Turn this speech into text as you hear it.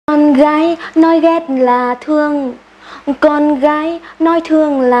gái nói ghét là thương, con gái nói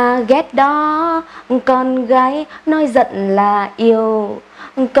thương là ghét đó, con gái nói giận là yêu,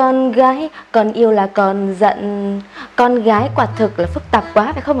 con gái còn yêu là còn giận. Con gái quả thực là phức tạp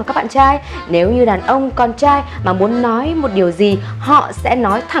quá phải không các bạn trai? Nếu như đàn ông con trai mà muốn nói một điều gì, họ sẽ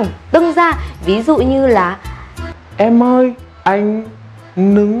nói thẳng tưng ra. Ví dụ như là em ơi, anh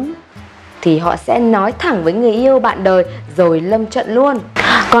nứng, thì họ sẽ nói thẳng với người yêu bạn đời rồi lâm trận luôn.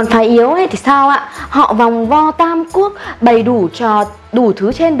 Còn phái yếu ấy thì sao ạ? Họ vòng vo tam quốc, bày đủ trò đủ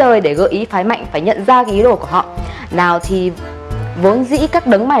thứ trên đời để gợi ý phái mạnh phải nhận ra cái ý đồ của họ. Nào thì vốn dĩ các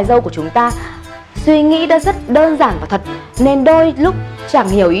đấng mài râu của chúng ta suy nghĩ đã rất đơn giản và thật, nên đôi lúc chẳng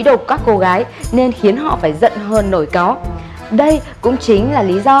hiểu ý đồ của các cô gái nên khiến họ phải giận hờn nổi cáu. Đây cũng chính là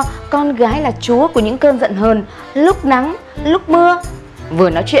lý do con gái là chúa của những cơn giận hờn, lúc nắng, lúc mưa. Vừa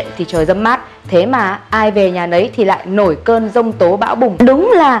nói chuyện thì trời râm mát, thế mà ai về nhà nấy thì lại nổi cơn giông tố bão bùng.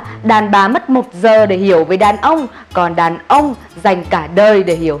 Đúng là đàn bà mất 1 giờ để hiểu về đàn ông, còn đàn ông dành cả đời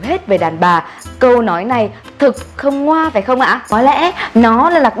để hiểu hết về đàn bà. Câu nói này thực không ngoa phải không ạ? Có lẽ nó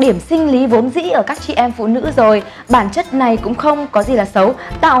là đặc điểm sinh lý vốn dĩ ở các chị em phụ nữ rồi. Bản chất này cũng không có gì là xấu,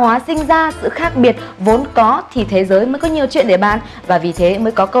 tạo hóa sinh ra sự khác biệt vốn có thì thế giới mới có nhiều chuyện để bàn. Và vì thế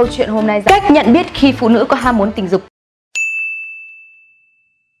mới có câu chuyện hôm nay, cách nhận biết khi phụ nữ có ham muốn tình dục.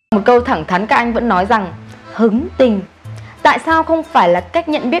 Một câu thẳng thắn các anh vẫn nói rằng hứng tình. Tại sao không phải là cách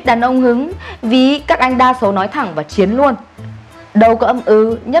nhận biết đàn ông hứng? Vì các anh đa số nói thẳng và chiến luôn, đâu có âm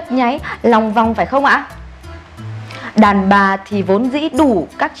ư, nhấp nháy, lòng vòng phải không ạ? Đàn bà thì vốn dĩ đủ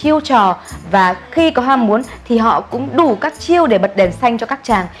các chiêu trò, và khi có ham muốn thì họ cũng đủ các chiêu để bật đèn xanh cho các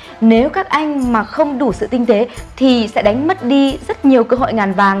chàng. Nếu các anh mà không đủ sự tinh tế thì sẽ đánh mất đi rất nhiều cơ hội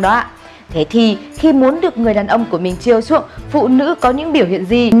ngàn vàng đó ạ. Thế thì khi muốn được người đàn ông của mình chiều chuộng, phụ nữ có những biểu hiện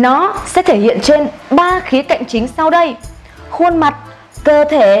gì? Nó sẽ thể hiện trên 3 khía cạnh chính sau đây: khuôn mặt, cơ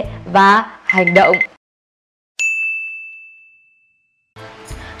thể và hành động.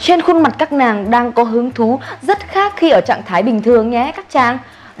 Trên khuôn mặt các nàng đang có hứng thú rất khác khi ở trạng thái bình thường nhé các chàng.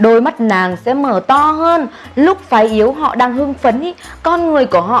 Đôi mắt nàng sẽ mở to hơn. Lúc phái yếu họ đang hưng phấn ý, con người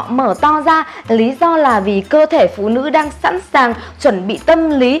của họ mở to ra. Lý do là vì cơ thể phụ nữ đang sẵn sàng chuẩn bị tâm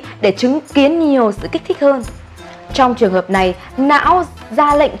lý để chứng kiến nhiều sự kích thích hơn. Trong trường hợp này, não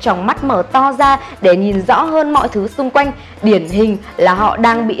ra lệnh tròng mắt mở to ra để nhìn rõ hơn mọi thứ xung quanh. Điển hình là họ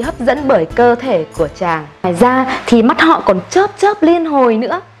đang bị hấp dẫn bởi cơ thể của chàng. Ngoài ra thì mắt họ còn chớp chớp liên hồi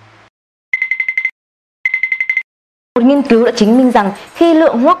nữa. Một nghiên cứu đã chứng minh rằng khi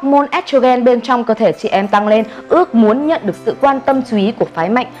lượng hormone estrogen bên trong cơ thể chị em tăng lên, ước muốn nhận được sự quan tâm chú ý của phái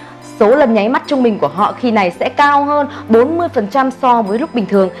mạnh, số lần nháy mắt trung bình của họ khi này sẽ cao hơn 40% so với lúc bình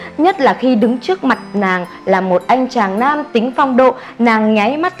thường. Nhất là khi đứng trước mặt nàng là một anh chàng nam tính phong độ, nàng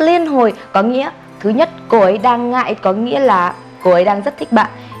nháy mắt liên hồi, có nghĩa thứ nhất cô ấy đang ngại, có nghĩa là cô ấy đang rất thích bạn,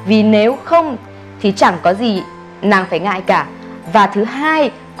 vì nếu không thì chẳng có gì nàng phải ngại cả. Và thứ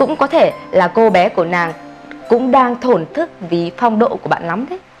hai cũng có thể là cô bé của nàng cũng đang thổn thức vì phong độ của bạn lắm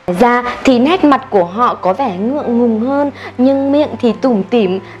đấy. Ngoài ra thì nét mặt của họ có vẻ ngượng ngùng hơn, nhưng miệng thì tủm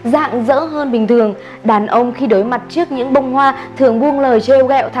tỉm, rạng rỡ hơn bình thường. Đàn ông khi đối mặt trước những bông hoa thường buông lời trêu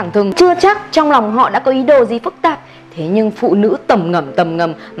ghẹo thẳng thừng, chưa chắc trong lòng họ đã có ý đồ gì phức tạp. Thế nhưng phụ nữ tầm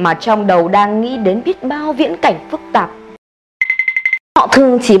ngầm mà trong đầu đang nghĩ đến biết bao viễn cảnh phức tạp. Họ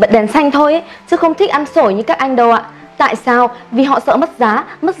thường chỉ bật đèn xanh thôi ấy, chứ không thích ăn xổi như các anh đâu ạ. Tại sao? Vì họ sợ mất giá,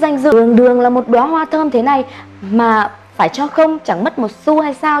 mất danh dự. Đường là một đóa hoa thơm thế này mà phải cho không chẳng mất 1 xu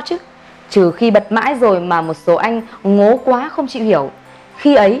hay sao chứ. Trừ khi bật mãi rồi mà một số anh ngố quá không chịu hiểu.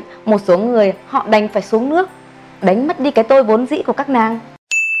 Khi ấy một số người họ đành phải xuống nước, đánh mất đi cái tôi vốn dĩ của các nàng.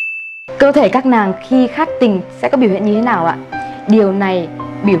 Cơ thể các nàng khi khát tình sẽ có biểu hiện như thế nào ạ? Điều này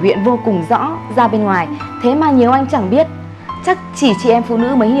biểu hiện vô cùng rõ ra bên ngoài, thế mà nhiều anh chẳng biết. Chắc chỉ chị em phụ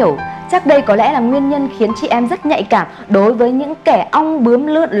nữ mới hiểu. Chắc đây có lẽ là nguyên nhân khiến chị em rất nhạy cảm đối với những kẻ ong bướm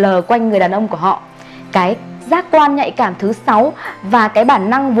lượn lờ quanh người đàn ông của họ. Cái giác quan nhạy cảm thứ 6 và cái bản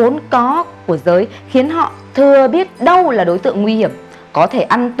năng vốn có của giới khiến họ thừa biết đâu là đối tượng nguy hiểm, có thể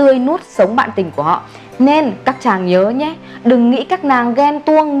ăn tươi nuốt sống bạn tình của họ. Nên các chàng nhớ nhé, đừng nghĩ các nàng ghen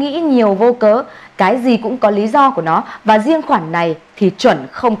tuông, nghĩ nhiều vô cớ. Cái gì cũng có lý do của nó, và riêng khoản này thì chuẩn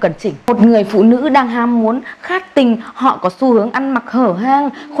không cần chỉnh. Một người phụ nữ đang ham muốn, khát tình, họ có xu hướng ăn mặc hở hang,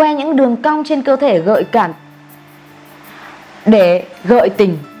 khoe những đường cong trên cơ thể gợi cảm để gợi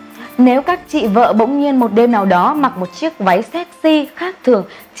tình. Nếu các chị vợ bỗng nhiên một đêm nào đó mặc một chiếc váy sexy khác thường,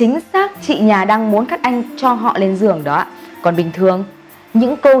 chính xác chị nhà đang muốn các anh cho họ lên giường đó ạ. Còn bình thường,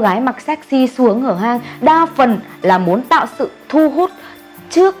 những cô gái mặc sexy xu hướng hở hang đa phần là muốn tạo sự thu hút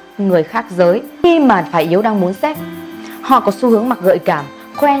trước người khác giới. Khi mà phải yếu đang muốn sex, họ có xu hướng mặc gợi cảm,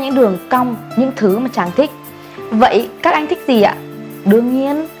 khoe những đường cong, những thứ mà chàng thích. Vậy các anh thích gì ạ? Đương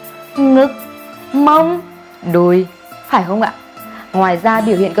nhiên ngực, mông, đùi, phải không ạ? Ngoài ra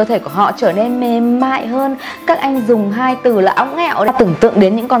biểu hiện cơ thể của họ trở nên mềm mại hơn. Các anh dùng hai từ là óng ẹo để tưởng tượng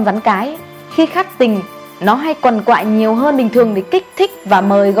đến những con rắn cái. Khi khát tình, nó hay quằn quại nhiều hơn bình thường để kích thích và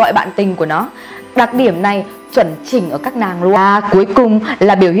mời gọi bạn tình của nó. Đặc điểm này chuẩn chỉnh ở các nàng luôn. Cuối cùng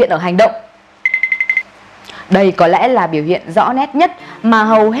là biểu hiện ở hành động. Đây có lẽ là biểu hiện rõ nét nhất mà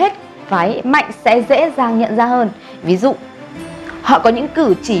hầu hết phái mạnh sẽ dễ dàng nhận ra hơn. Ví dụ, họ có những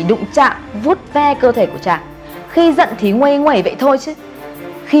cử chỉ đụng chạm, vuốt ve cơ thể của chàng. Khi giận thì nguây nguẩy vậy thôi chứ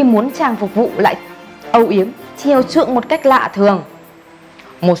khi muốn chàng phục vụ lại âu yếm, chiều chuộng một cách lạ thường.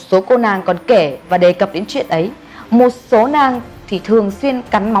 Một số cô nàng còn kể và đề cập đến chuyện ấy. Một số nàng thì thường xuyên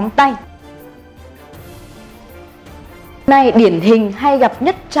cắn móng tay. Này điển hình hay gặp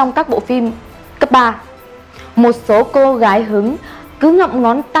nhất trong các bộ phim cấp 3. Một số cô gái hứng cứ ngậm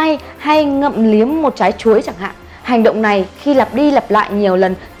ngón tay hay ngậm liếm một trái chuối chẳng hạn. Hành động này khi lặp đi lặp lại nhiều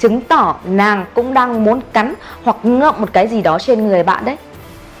lần chứng tỏ nàng cũng đang muốn cắn hoặc ngậm một cái gì đó trên người bạn đấy.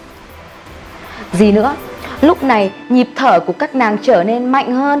 Gì nữa? Lúc này nhịp thở của các nàng trở nên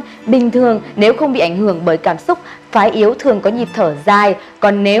mạnh hơn. Bình thường nếu không bị ảnh hưởng bởi cảm xúc, phái yếu thường có nhịp thở dài.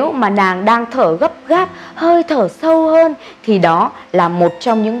 Còn nếu mà nàng đang thở gấp gáp, hơi thở sâu hơn thì đó là một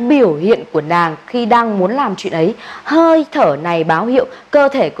trong những biểu hiện của nàng khi đang muốn làm chuyện ấy. Hơi thở này báo hiệu cơ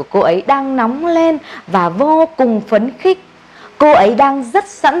thể của cô ấy đang nóng lên và vô cùng phấn khích. Cô ấy đang rất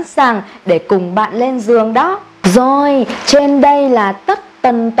sẵn sàng để cùng bạn lên giường đó. Rồi, trên đây là tất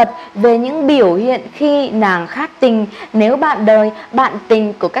tần tật về những biểu hiện khi nàng khát tình. Nếu bạn đời, bạn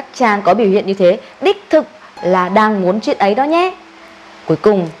tình của các chàng có biểu hiện như thế, đích thực là đang muốn chuyện ấy đó nhé. Cuối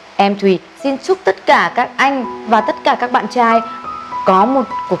cùng, em Thùy xin chúc tất cả các anh và tất cả các bạn trai có một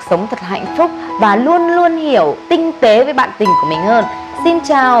cuộc sống thật hạnh phúc và luôn luôn hiểu tinh tế với bạn tình của mình hơn. Xin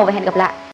chào và hẹn gặp lại.